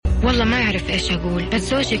والله ما أعرف إيش أقول، بس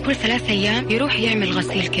زوجي كل 3 أيام يروح يعمل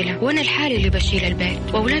غسيل كلى، وأنا الحالي اللي بشيل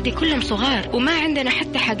البيت، وأولادي كلهم صغار وما عندنا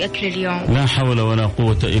حتى حق أكل اليوم. لا حول ولا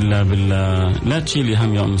قوة إلا بالله. لا تشيلي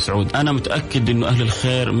هم يا أم سعود، أنا متأكد إنه أهل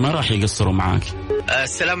الخير ما راح يقصروا معاك.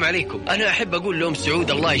 السلام عليكم. أنا أحب أقول لأم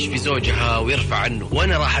سعود الله يشفي زوجها ويرفع عنه،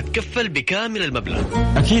 وأنا راح أتكفل بكامل المبلغ.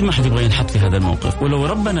 أكيد ما حد يبغى ينحط في هذا الموقف، ولو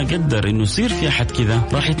ربنا قدر إنه يصير في أحد كذا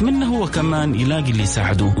راح يتمنى هو كمان يلاقي اللي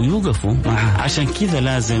يساعده ويوقفوا معه. عشان كذا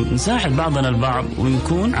لازم نساعد بعضنا البعض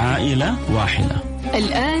ونكون عائلة واحدة.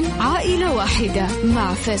 الآن عائلة واحدة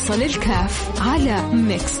مع فيصل الكاف على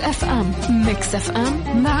ميكس اف ام. ميكس اف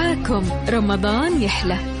ام معاكم رمضان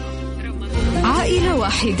يحلى. عائلة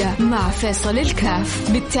واحدة مع فيصل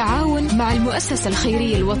الكاف بالتعاون مع المؤسسة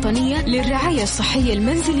الخيرية الوطنية للرعاية الصحية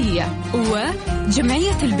المنزلية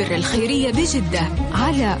وجمعية البر الخيرية بجدة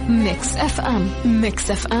على ميكس اف ام.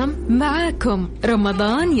 ميكس اف ام معاكم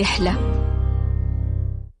رمضان يحلى.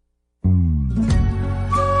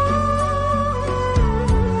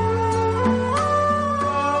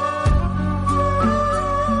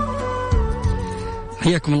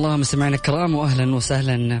 حياكم الله مستمعينا الكرام واهلا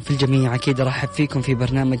وسهلا في الجميع. اكيد ارحب فيكم في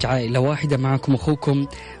برنامج عائله واحده، معكم اخوكم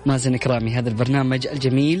مازن كرامي. هذا البرنامج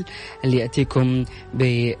الجميل اللي ياتيكم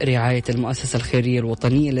برعايه المؤسسه الخيريه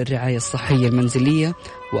الوطنيه للرعايه الصحيه المنزليه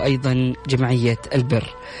وايضا جمعيه البر.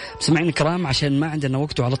 مستمعينا الكرام، عشان ما عندنا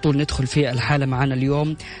وقت وعلى طول ندخل في الحاله معنا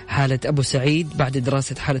اليوم. حاله ابو سعيد بعد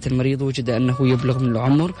دراسه حاله المريض وجد انه يبلغ من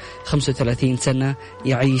العمر 35 سنه،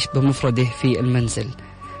 يعيش بمفرده في المنزل.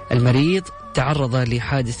 المريض تعرض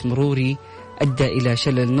لحادث مروري أدى إلى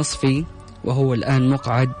شلل نصفي، وهو الآن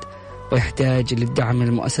مقعد ويحتاج للدعم من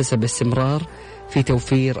المؤسسة باستمرار في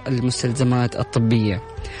توفير المستلزمات الطبية،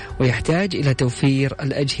 ويحتاج إلى توفير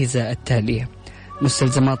الأجهزة التالية: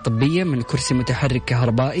 مستلزمات طبية من كرسي متحرك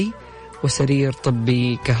كهربائي وسرير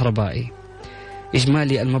طبي كهربائي.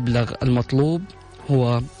 إجمالي المبلغ المطلوب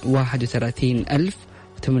هو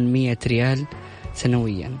 31,800 ريال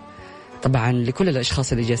سنويا. طبعا لكل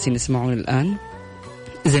الأشخاص اللي جالسين يسمعون الآن،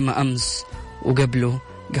 زي ما أمس وقبله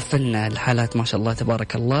قفلنا الحالات ما شاء الله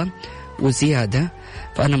تبارك الله وزيادة،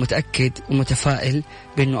 فأنا متأكد ومتفائل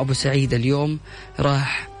بأنه أبو سعيد اليوم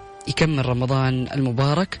راح يكمل رمضان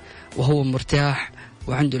المبارك وهو مرتاح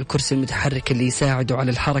وعنده الكرسي المتحرك اللي يساعده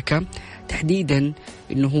على الحركة، تحديدا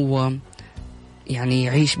أنه هو يعني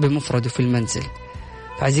يعيش بمفرده في المنزل.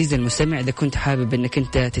 فعزيزي المستمع، إذا كنت حابب أنك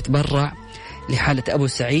أنت تتبرع لحالة أبو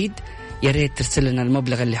سعيد، يا ريت ترسل لنا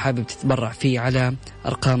المبلغ اللي حابب تتبرع فيه على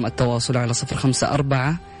أرقام التواصل على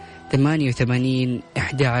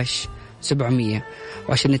 054-88-11-700.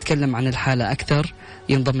 وعشان نتكلم عن الحالة أكثر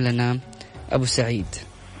ينضم لنا أبو سعيد.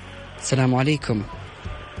 السلام عليكم.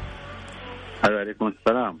 عليكم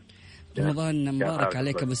السلام. رمضان مبارك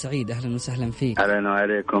عليك أبو سعيد، أهلا وسهلا فيك. أهلا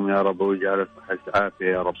وعليكم، يا رب ويجعل الصحة والعافية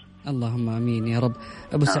يا رب. اللهم آمين يا رب.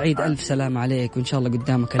 أبو سعيد ألف سلام عليك، وإن شاء الله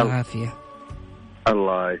قدامك العافية.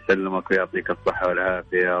 الله يسلمك ويعطيك الصحة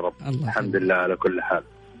والعافية يا رب. الحمد لله على كل حال.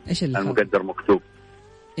 إيش المقدر مكتوب.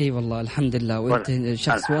 أي والله الحمد لله. وأنت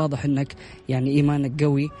شخص واضح أنك يعني إيمانك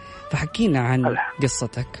قوي، فحكينا عن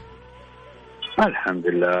قصتك. الحمد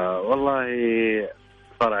لله. والله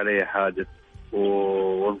صار علي حادث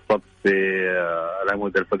وانصبت في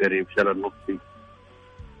العمود الفقري بشلل نصفي،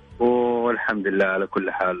 والحمد لله على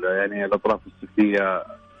كل حال. يعني الأطراف السفلية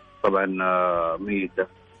طبعا ميتة،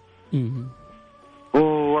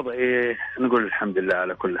 ووضعي نقول الحمد لله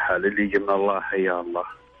على كل حال. اللي يجي من الله حيا الله،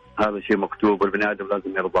 هذا شيء مكتوب والبني آدم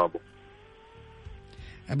لازم يرضى به.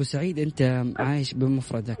 أبو سعيد، أنت عايش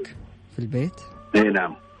بمفردك في البيت؟ إيه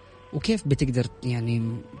نعم. وكيف بتقدر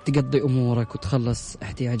يعني تقضي أمورك وتخلص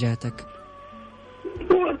احتياجاتك؟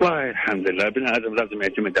 والله الحمد لله، البني آدم لازم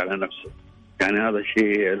يعتمد على نفسه. يعني هذا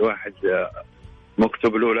الشيء الواحد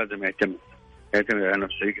مكتوب له، لازم يعتمد على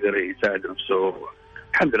نفسه، يقدر يساعد نفسه.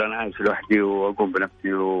 الحمد لله أنا عايش لوحدي وأقوم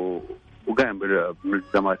بنفسي وقايم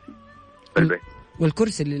بملزماتي في البيت.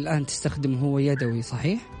 والكرسي اللي الآن تستخدمه هو يدوي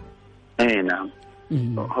صحيح؟ أي نعم.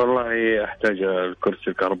 والله أحتاج الكرسي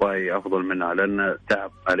الكهربائي أفضل منها لأن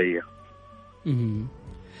تعب علي.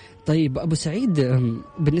 طيب أبو سعيد،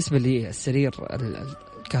 بالنسبة للسرير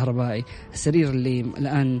الكهربائي، السرير اللي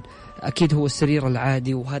الآن أكيد هو السرير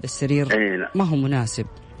العادي، وهذا السرير ما هو مناسب.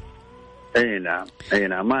 اي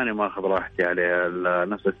نعم ماني ماخذ راحتي عليه.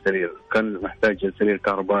 نفس السرير كان محتاج سرير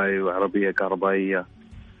كهربائي وعربية كهربائية،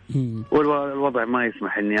 والوضع ما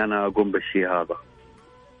يسمح اني انا اقوم بالشيء هذا.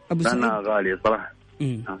 انا غالي صراحة.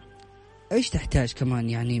 ايش تحتاج كمان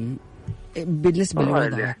يعني بالنسبة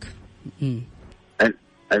لوضعك؟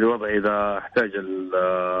 الوضع اذا احتاج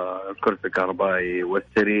الكرسي الكهربائي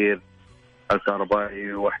والسرير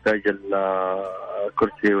الكهربائي، واحتاج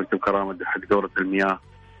الكرسي وانتم كرامة حق دورة المياه،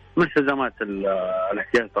 مستلزمات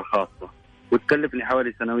الاحتياجات الخاصة، وتكلفني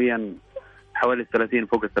حوالي سنويا حوالي 30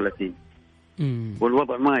 فوق 30.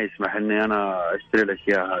 والوضع ما يسمح إني أنا أشتري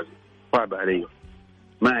الأشياء هذه، صعب علي،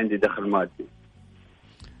 ما عندي دخل مادي.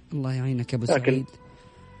 الله يعينك يا أبو سعيد،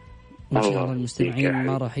 وإن شاء الله المستمعين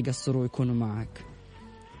ما راح يقصروا ويكونوا معك.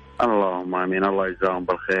 اللهم آمين. الله يجزاهم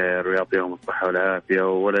بالخير ويعطيهم الصحة والعافية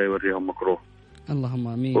ولا يوريهم مكروه. اللهم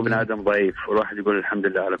آمين. وابن آدم ضعيف، والواحد يقول الحمد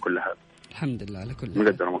لله على كل حال. الحمد لله على كل حال.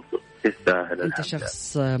 مقدر مكتوب، يستاهل. أنت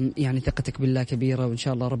شخص يعني ثقتك بالله كبيرة، وإن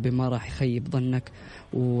شاء الله ربي ما راح يخيب ظنك،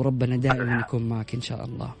 وربنا دائما يكون معك إن شاء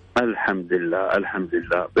الله. الحمد لله الحمد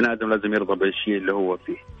لله. ابن آدم لازم يرضى بالشيء اللي هو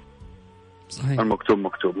فيه. صحيح. المكتوب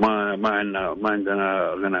مكتوب، ما عندنا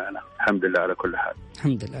غنى عنه. الحمد لله على كل حال.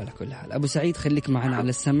 الحمد لله على كل حال. أبو سعيد خليك معنا على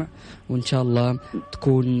السمع، وإن شاء الله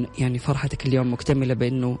تكون يعني فرحتك اليوم مكتملة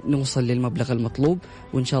بأنه نوصل للمبلغ المطلوب،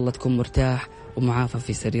 وإن شاء الله تكون مرتاح ومعافى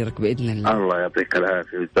في سريرك بإذن الله. الله يعطيك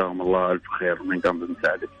العافية ويجزاهم الله ألف خير من قام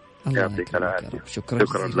بمساعدك. يعطيك العافية.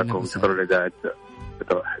 شكرا لكم، شكرا لإذاعة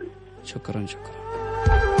بتوحد. شكرا.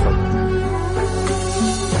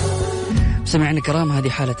 سمعنا الكرام، هذه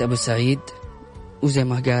حالة أبو سعيد، وزي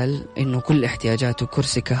ما قال إنه كل احتياجاته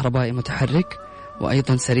كرسي كهربائي متحرك،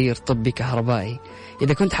 وأيضا سرير طبي كهربائي.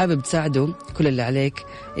 إذا كنت حابب تساعده، كل اللي عليك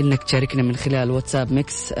إنك تشاركنا من خلال واتساب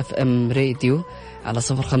ميكس اف ام راديو على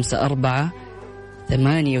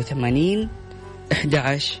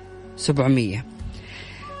 0548811700.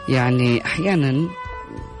 يعني أحيانا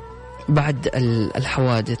بعد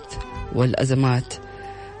الحوادث والأزمات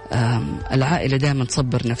العائلة دائما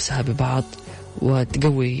تصبر نفسها ببعض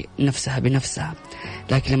وتقوي نفسها بنفسها،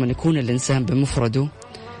 لكن لما يكون الإنسان بمفرده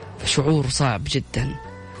فشعور صعب جدا،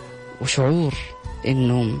 وشعور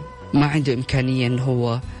إنه ما عنده إمكانية إنه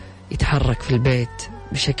هو يتحرك في البيت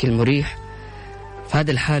بشكل مريح،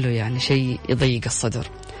 فهذا الحاله يعني شيء يضيق الصدر.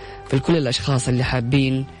 فلكل الأشخاص اللي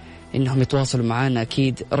حابين إنهم يتواصلوا معنا،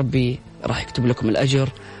 أكيد ربي راح يكتب لكم الأجر،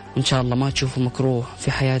 وإن شاء الله ما تشوفوا مكروه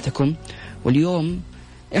في حياتكم. واليوم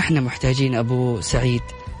إحنا محتاجين أبو سعيد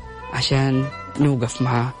عشان نوقف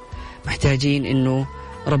معاه، محتاجين إنه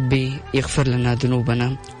ربي يغفر لنا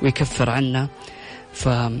ذنوبنا ويكفر عنا.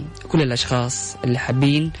 فكل الأشخاص اللي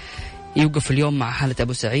حابين يوقف اليوم مع حالة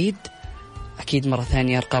أبو سعيد، أكيد مرة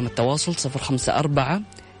ثانية أرقام التواصل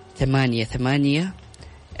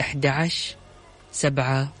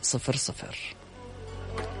 0548811700.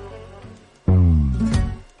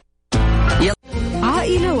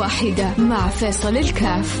 عائلة واحدة مع فيصل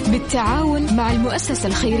الكاف بالتعاون مع المؤسسة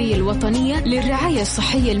الخيرية الوطنية للرعاية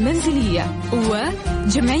الصحية المنزلية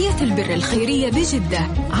وجمعية البر الخيرية بجدة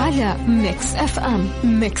على ميكس اف ام.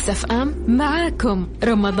 ميكس اف ام معاكم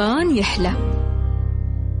رمضان يحلى.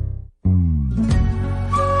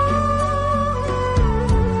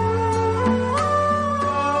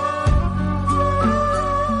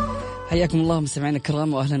 حياكم الله مستمعينا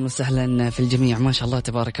الكرام، وأهلا وسهلا في الجميع. ما شاء الله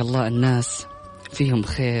تبارك الله، الناس فيهم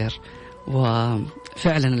خير،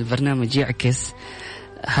 وفعلا البرنامج يعكس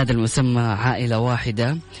هذا المسمى عائلة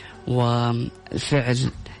واحدة، والفعل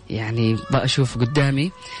يعني بأشوف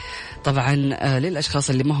قدامي. طبعا للأشخاص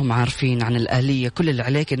اللي ما هم عارفين عن الآلية، كل اللي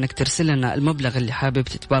عليك أنك ترسل لنا المبلغ اللي حابب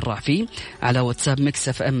تتبرع فيه على واتساب ميكس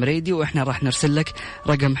اف ام راديو، وإحنا راح نرسل لك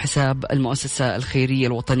رقم حساب المؤسسة الخيرية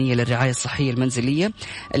الوطنية للرعاية الصحية المنزلية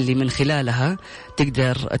اللي من خلالها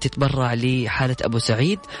تقدر تتبرع لحالة أبو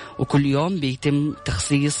سعيد. وكل يوم بيتم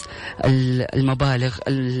تخصيص المبالغ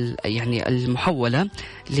يعني المحولة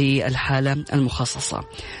للحالة المخصصة.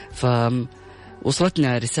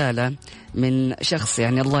 وصلتنا رسالة من شخص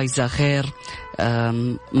يعني الله يجزاه خير،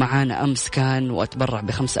 معانا أمس كان وأتبرع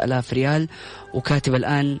ب5,000 ريال، وكاتب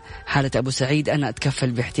الآن حالة أبو سعيد أنا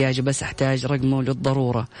أتكفل باحتياجه، بس أحتاج رقمه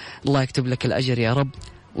للضرورة. الله يكتب لك الأجر يا رب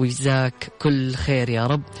ويجزاك كل خير يا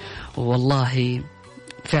رب. والله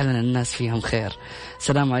فعلا الناس فيهم خير.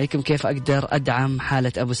 السلام عليكم، كيف أقدر أدعم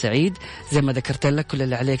حالة أبو سعيد؟ زي ما ذكرت لك، كل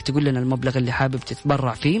اللي عليك تقول لنا المبلغ اللي حابب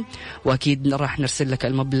تتبرع فيه، وأكيد راح نرسل لك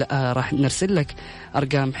المبلغ، راح نرسل لك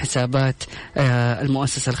أرقام حسابات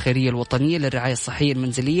المؤسسة الخيرية الوطنية للرعاية الصحية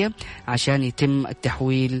المنزلية عشان يتم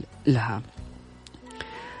التحويل لها.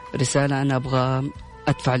 رسالة أنا أبغى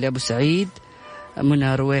أدفع لأبو سعيد.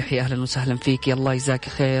 منى رويحي أهلا وسهلا فيك، الله يجزاك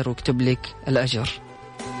خير ويكتب لك الأجر.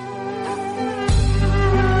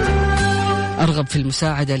 أرغب في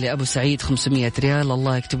المساعدة لأبو سعيد 500 ريال،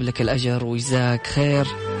 الله يكتب لك الأجر ويجزاك خير.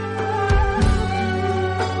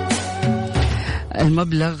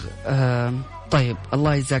 المبلغ طيب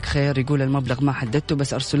الله يجزاك خير، يقول المبلغ ما حددته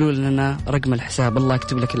بس أرسلوا لنا رقم الحساب، الله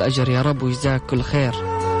يكتب لك الأجر يا رب ويجزاك كل خير.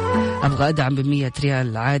 أبغى أدعم ب100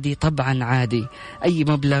 ريال، عادي طبعا عادي، أي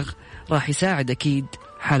مبلغ راح يساعد أكيد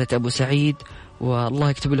حالة أبو سعيد، والله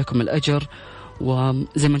يكتب لكم الأجر.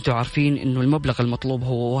 وزي ما انتم عارفين انه المبلغ المطلوب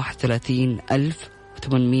هو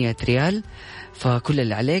 31,800 ريال. فكل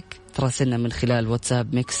اللي عليك تراسلنا من خلال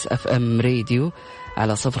واتساب ميكس اف ام راديو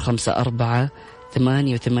على 054-88-11-700.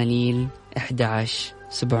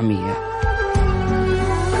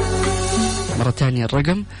 مرة تانية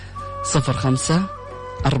الرقم 054-88-11-700.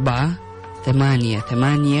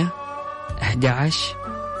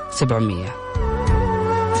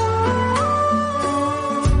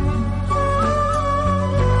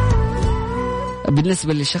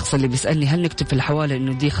 بالنسبة للشخص اللي بيسألني هل نكتب في الحوالة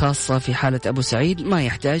إنه دي خاصة في حالة أبو سعيد، ما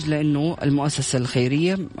يحتاج، لأنه المؤسسة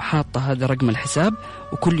الخيرية حاطة هذا رقم الحساب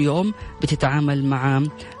وكل يوم بتتعامل مع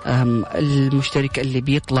المشترك اللي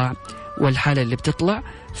بيطلع والحالة اللي بتطلع،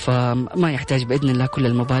 فما يحتاج بإذن الله كل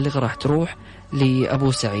المبالغ راح تروح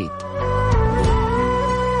لأبو سعيد.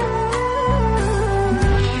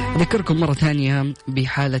 أذكركم مرة ثانية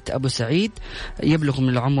بحالة أبو سعيد، يبلغ من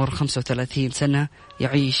العمر 35 سنة،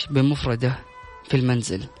 يعيش بمفرده في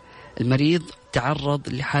المنزل. المريض تعرض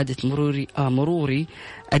لحادث مروري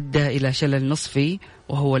أدى إلى شلل نصفي،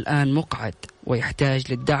 وهو الآن مقعد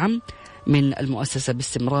ويحتاج للدعم من المؤسسة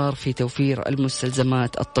باستمرار في توفير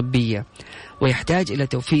المستلزمات الطبية، ويحتاج إلى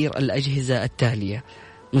توفير الأجهزة التالية: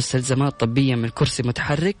 مستلزمات طبية من كرسي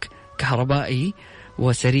متحرك كهربائي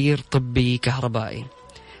وسرير طبي كهربائي.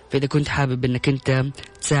 فإذا كنت حابب أنك أنت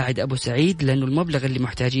تساعد أبو سعيد، لأنه المبلغ اللي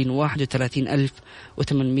محتاجين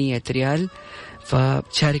 31,800 ريال،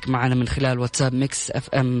 فتشارك معنا من خلال واتساب ميكس اف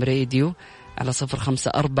ام راديو على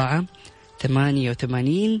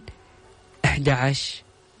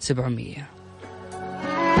 054-88-11-700.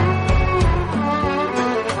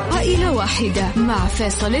 عائلة واحدة مع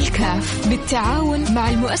فيصل الكاف بالتعاون مع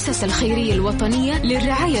المؤسسة الخيرية الوطنية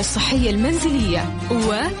للرعاية الصحية المنزلية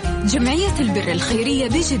وجمعية البر الخيرية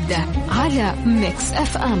بجدة على ميكس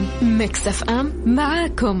اف ام. ميكس اف ام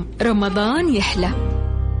معاكم رمضان يحلى.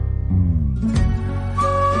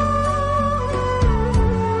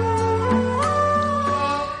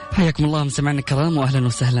 حياكم الله مستمعينا الكرام واهلا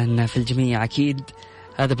وسهلا في الجميع. اكيد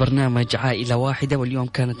هذا برنامج عائلة واحدة، واليوم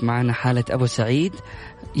كانت معنا حالة أبو سعيد،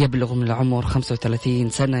 يبلغ من العمر 35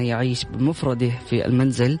 سنة، يعيش بمفرده في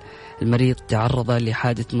المنزل. المريض تعرض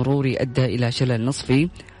لحادث مروري أدى إلى شلل نصفي،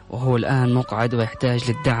 وهو الآن مقعد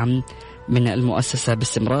ويحتاج للدعم من المؤسسة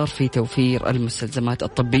باستمرار في توفير المستلزمات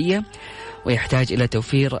الطبية، ويحتاج إلى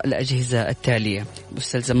توفير الأجهزة التالية: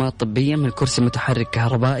 مستلزمات طبية من كرسي متحرك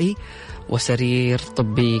كهربائي وسرير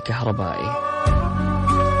طبي كهربائي.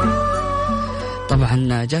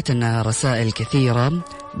 طبعا جاتنا رسائل كثيرة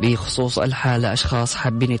بخصوص الحالة، أشخاص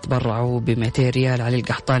حابين يتبرعوا ب200 ريال. علي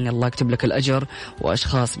القحطاني الله يكتب لك الأجر،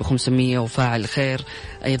 وأشخاص ب500، وفاعل خير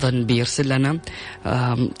أيضا بيرسل لنا.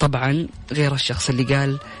 طبعا غير الشخص اللي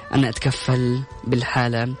قال أنا أتكفل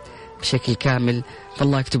بالحالة بشكل كامل،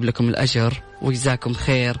 فالله يكتب لكم الأجر ويجزاكم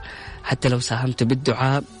خير، حتى لو ساهمتوا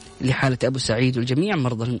بالدعاء لحالة أبو سعيد والجميع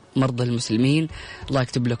مرضى المسلمين. الله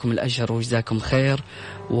يكتب لكم الأجر ويجزاكم خير،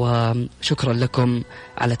 وشكرا لكم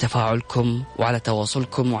على تفاعلكم وعلى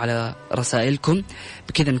تواصلكم وعلى رسائلكم.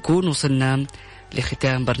 بكذا نكون وصلنا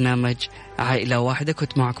لختام برنامج عائلة واحدة.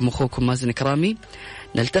 كنت معكم أخوكم مازن كرامي.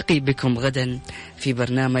 نلتقي بكم غدا في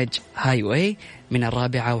برنامج هاي واي من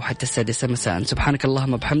 4 وحتى 6 مساء. سبحانك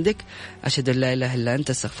اللهم وبحمدك، أشهد أن لا إله إلا أنت،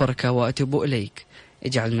 استغفرك وأتوب إليك.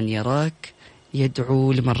 اجعل من يراك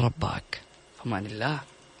يدعو لمن رباك. أمان الله.